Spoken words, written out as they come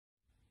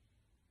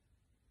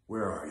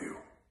Where are you?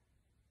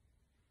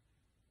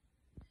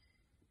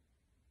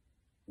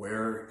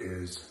 Where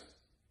is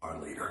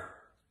our leader?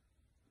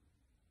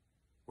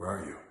 Where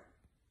are you?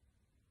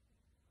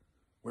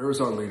 Where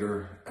is our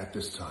leader at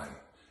this time?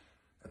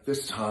 At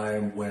this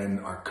time when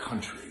our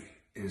country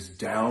is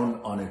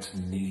down on its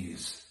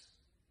knees,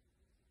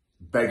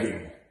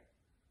 begging,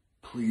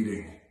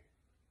 pleading,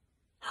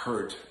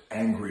 hurt,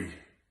 angry,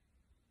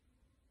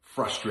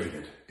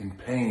 frustrated, in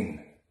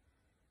pain,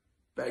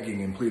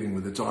 begging and pleading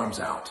with its arms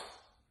out,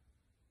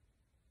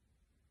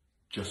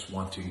 just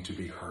wanting to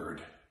be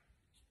heard,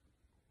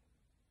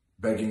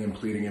 begging and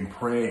pleading and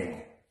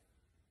praying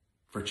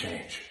for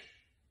change.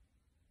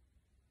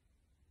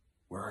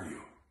 Where are you?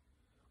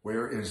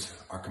 Where is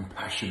our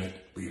compassionate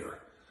leader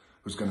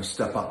who's going to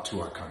step up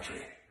to our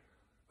country,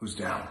 who's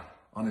down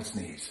on its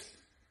knees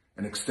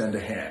and extend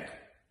a hand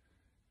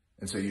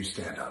and say, you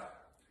stand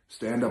up.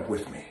 Stand up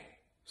with me.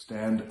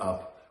 Stand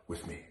up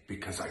with me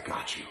because I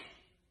got you.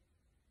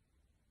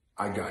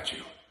 I got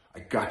you.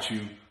 I got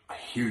you. I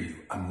hear you.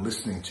 I'm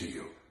listening to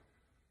you.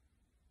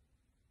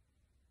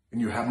 And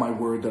you have my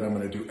word that I'm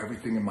going to do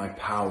everything in my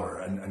power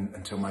and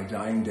until my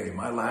dying day,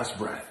 my last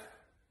breath,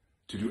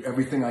 to do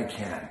everything I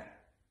can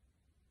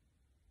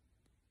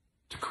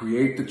to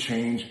create the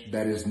change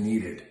that is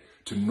needed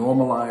to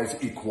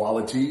normalize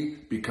equality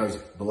because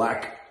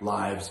Black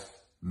lives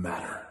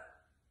matter.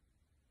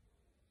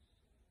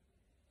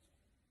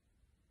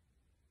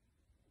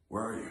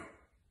 Where are you?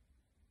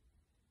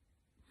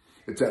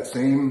 It's that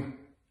same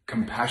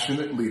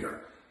compassionate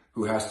leader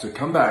who has to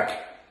come back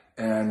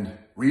and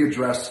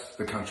readdress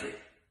the country,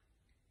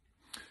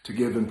 to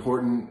give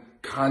important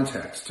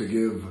context, to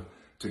give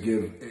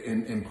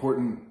an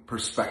important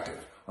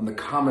perspective on the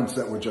comments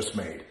that were just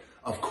made.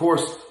 Of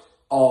course,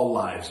 all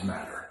lives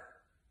matter.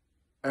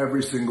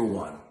 Every single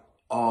one.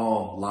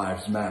 All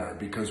lives matter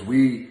because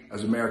we,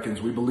 as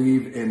Americans, we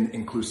believe in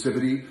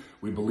inclusivity.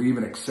 We believe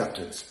in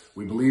acceptance.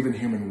 We believe in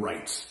human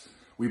rights.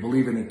 We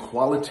believe in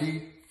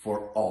equality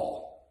for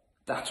all.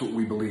 That's what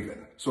we believe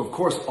in. So of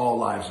course, all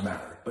lives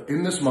matter. But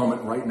in this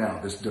moment right now,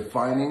 this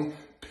defining,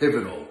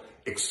 pivotal,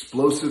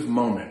 explosive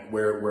moment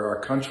where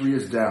our country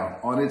is down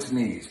on its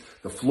knees,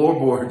 the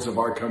floorboards of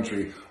our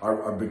country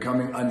are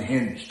becoming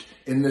unhinged.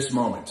 In this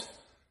moment,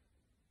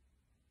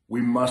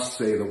 we must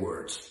say the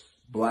words,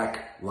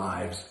 Black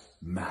lives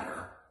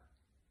matter.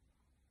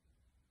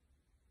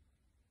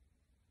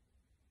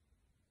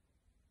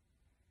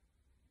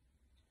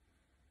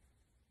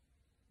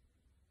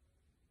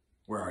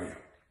 Where are you?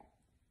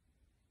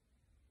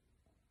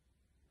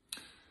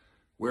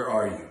 Where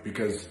are you?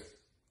 Because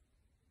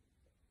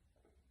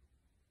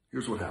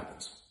here's what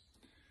happens.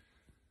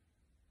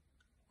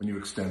 When you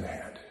extend a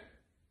hand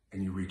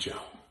and you reach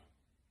out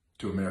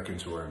to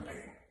Americans who are in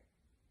pain.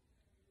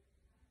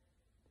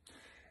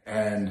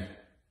 And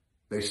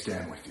they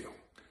stand with you.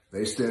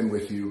 They stand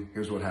with you.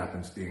 Here's what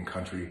happens. The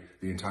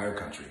entire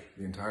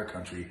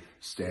country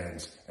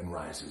stands and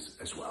rises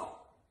as well.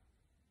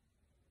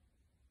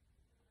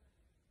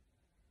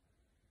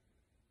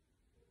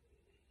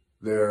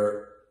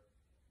 There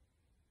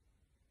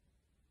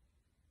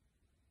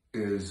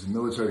is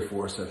military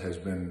force that has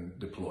been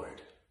deployed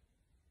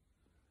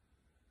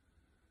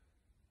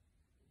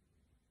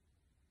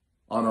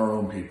on our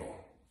own people.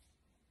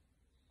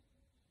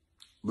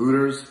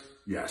 Looters,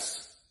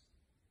 yes.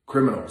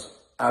 Criminals,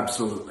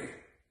 absolutely.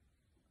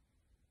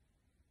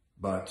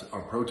 But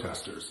our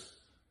protesters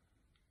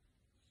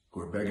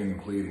who are begging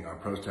and pleading, our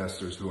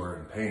protesters who are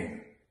in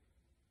pain,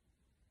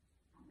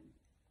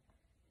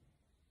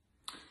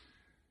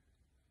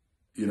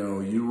 you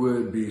know, you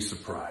would be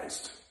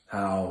surprised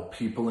how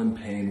people in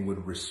pain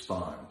would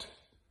respond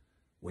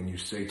when you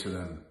say to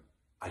them,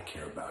 I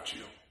care about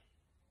you.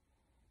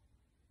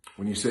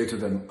 When you say to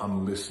them,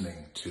 I'm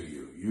listening to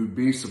you. You'd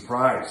be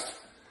surprised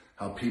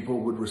how people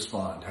would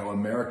respond, how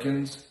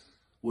Americans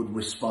would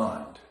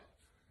respond.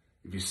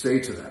 If you say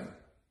to them,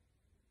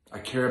 I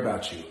care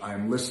about you, I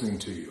am listening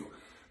to you.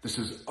 This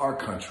is our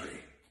country.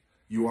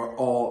 You are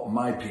all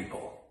my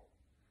people.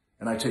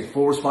 And I take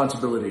full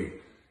responsibility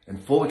and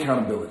full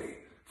accountability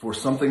for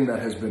something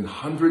that has been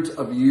hundreds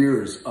of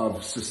years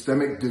of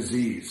systemic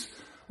disease.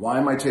 Why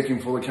am I taking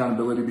full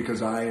accountability?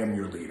 Because I am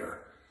your leader.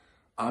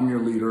 I'm your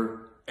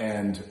leader,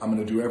 and I'm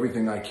going to do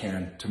everything I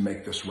can to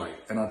make this right.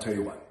 And I'll tell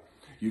you what,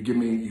 you give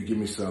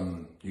me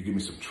some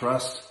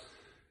trust,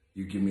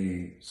 you give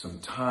me some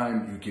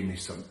time, you give me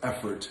some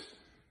effort,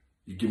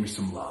 you give me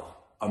some love.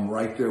 I'm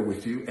right there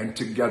with you, and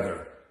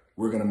together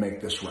we're going to make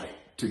this right.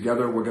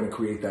 Together we're going to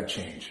create that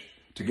change.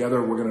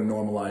 Together, we're going to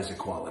normalize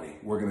equality.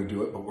 We're going to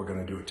do it, but we're going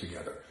to do it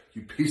together.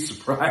 You'd be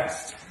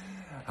surprised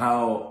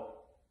how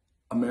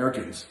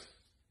Americans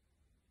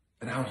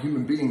and how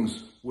human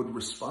beings would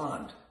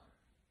respond.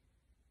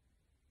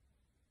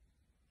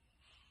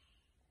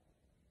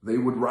 They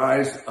would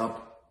rise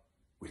up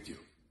with you.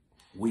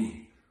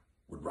 We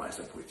would rise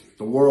up with you.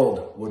 The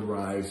world would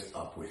rise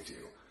up with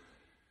you.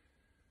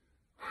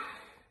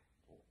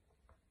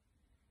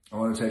 I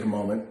want to take a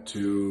moment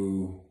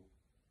to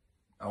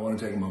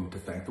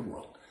thank the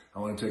world. I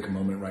want to take a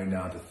moment right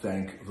now to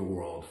thank the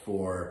world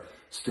for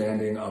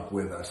standing up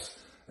with us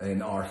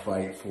in our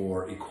fight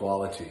for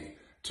equality,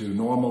 to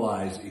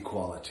normalize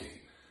equality.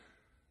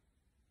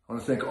 I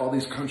want to thank all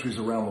these countries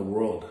around the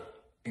world.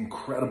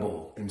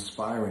 Incredible,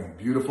 inspiring,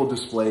 beautiful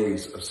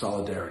displays of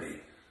solidarity.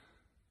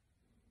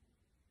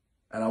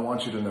 And I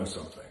want you to know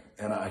something.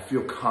 And I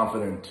feel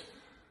confident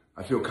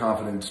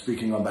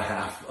speaking on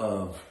behalf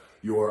of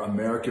your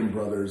American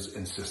brothers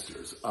and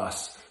sisters,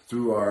 us,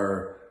 through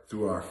our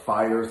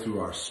fire, through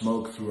our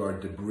smoke, through our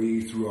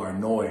debris, through our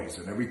noise,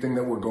 and everything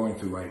that we're going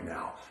through right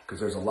now, because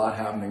there's a lot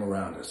happening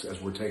around us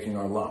as we're taking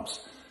our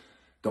lumps.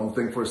 Don't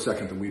think for a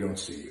second that we don't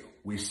see you.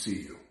 We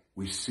see you.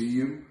 We see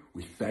you.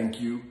 We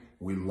thank you.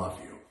 We love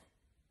you.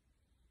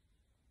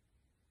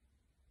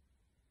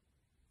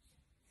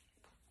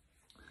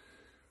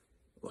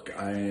 Look,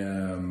 I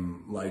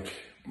am like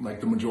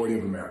the majority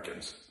of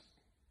Americans.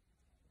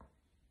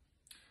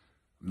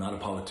 I'm not a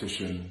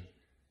politician,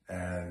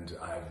 and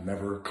I've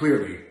never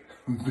clearly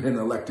been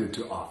elected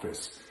to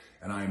office,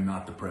 and I am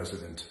not the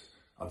president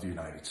of the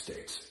United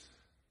States.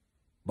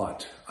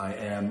 But I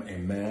am a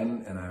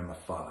man and I am a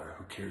father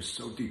who cares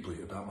so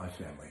deeply about my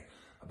family,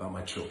 about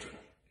my children,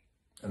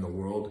 and the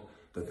world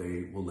that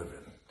they will live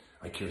in.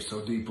 I care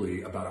so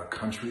deeply about our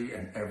country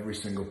and every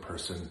single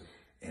person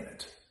in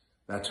it.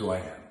 That's who I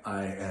am.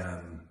 I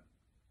am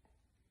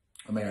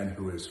a man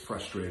who is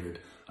frustrated.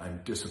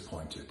 I'm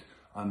disappointed.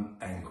 I'm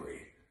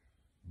angry.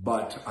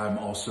 But I'm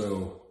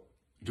also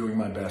doing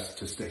my best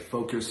to stay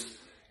focused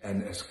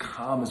and as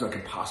calm as I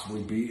could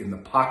possibly be in the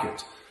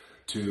pocket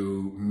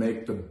to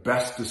make the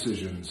best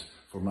decisions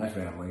for my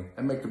family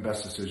and make the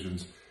best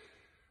decisions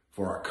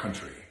for our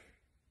country.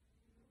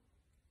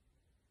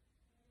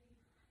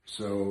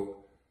 So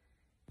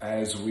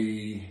as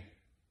we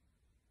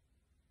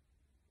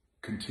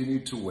continue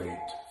to wait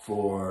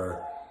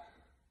for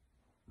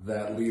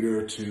that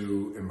leader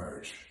to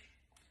emerge,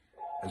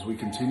 as we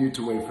continue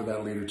to wait for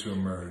that leader to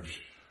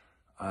emerge,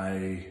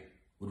 I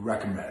would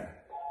recommend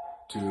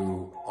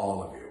to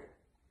all of you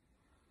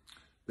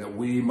that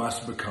we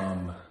must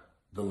become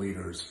the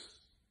leaders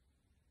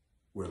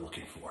we're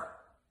looking for.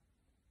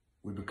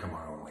 We become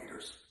our own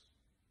leaders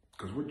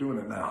because we're doing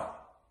it now.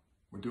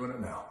 We're doing it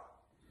now.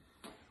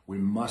 We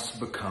must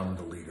become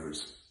the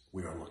leaders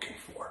we are looking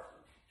for.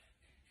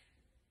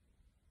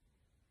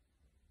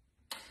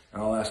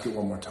 And I'll ask it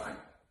one more time.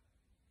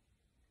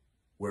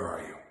 Where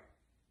are you?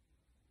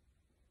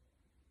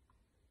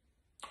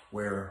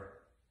 Where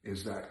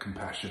is that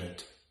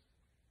compassionate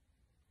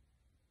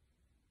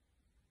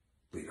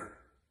leader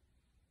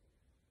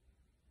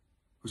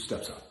who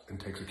steps up and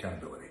takes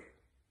accountability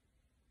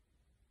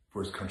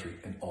for his country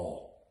and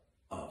all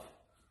of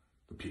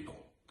the people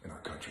in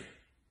our country?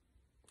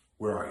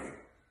 Where are you?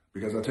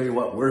 Because I'll tell you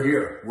what, we're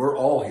here. We're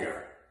all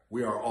here.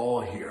 We are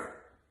all here.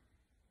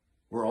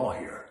 We're all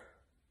here.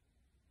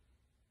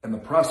 And the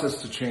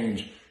process to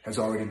change has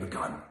already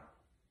begun.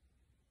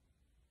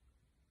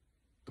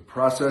 The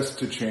process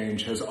to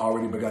change has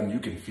already begun. You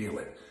can feel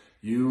it.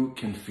 You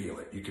can feel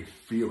it. You can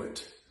feel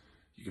it.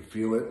 You can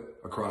feel it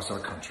across our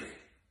country.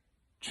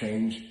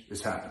 Change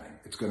is happening.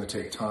 It's going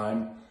to take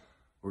time.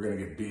 We're going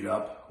to get beat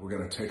up. We're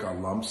going to take our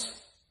lumps.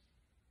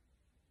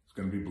 It's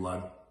going to be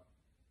blood.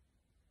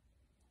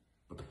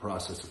 But the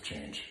process of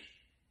change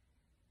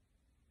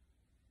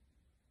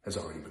has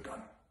already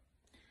begun.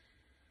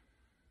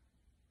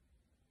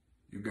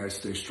 You guys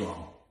stay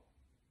strong.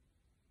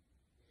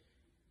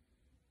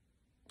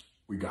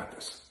 We got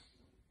this.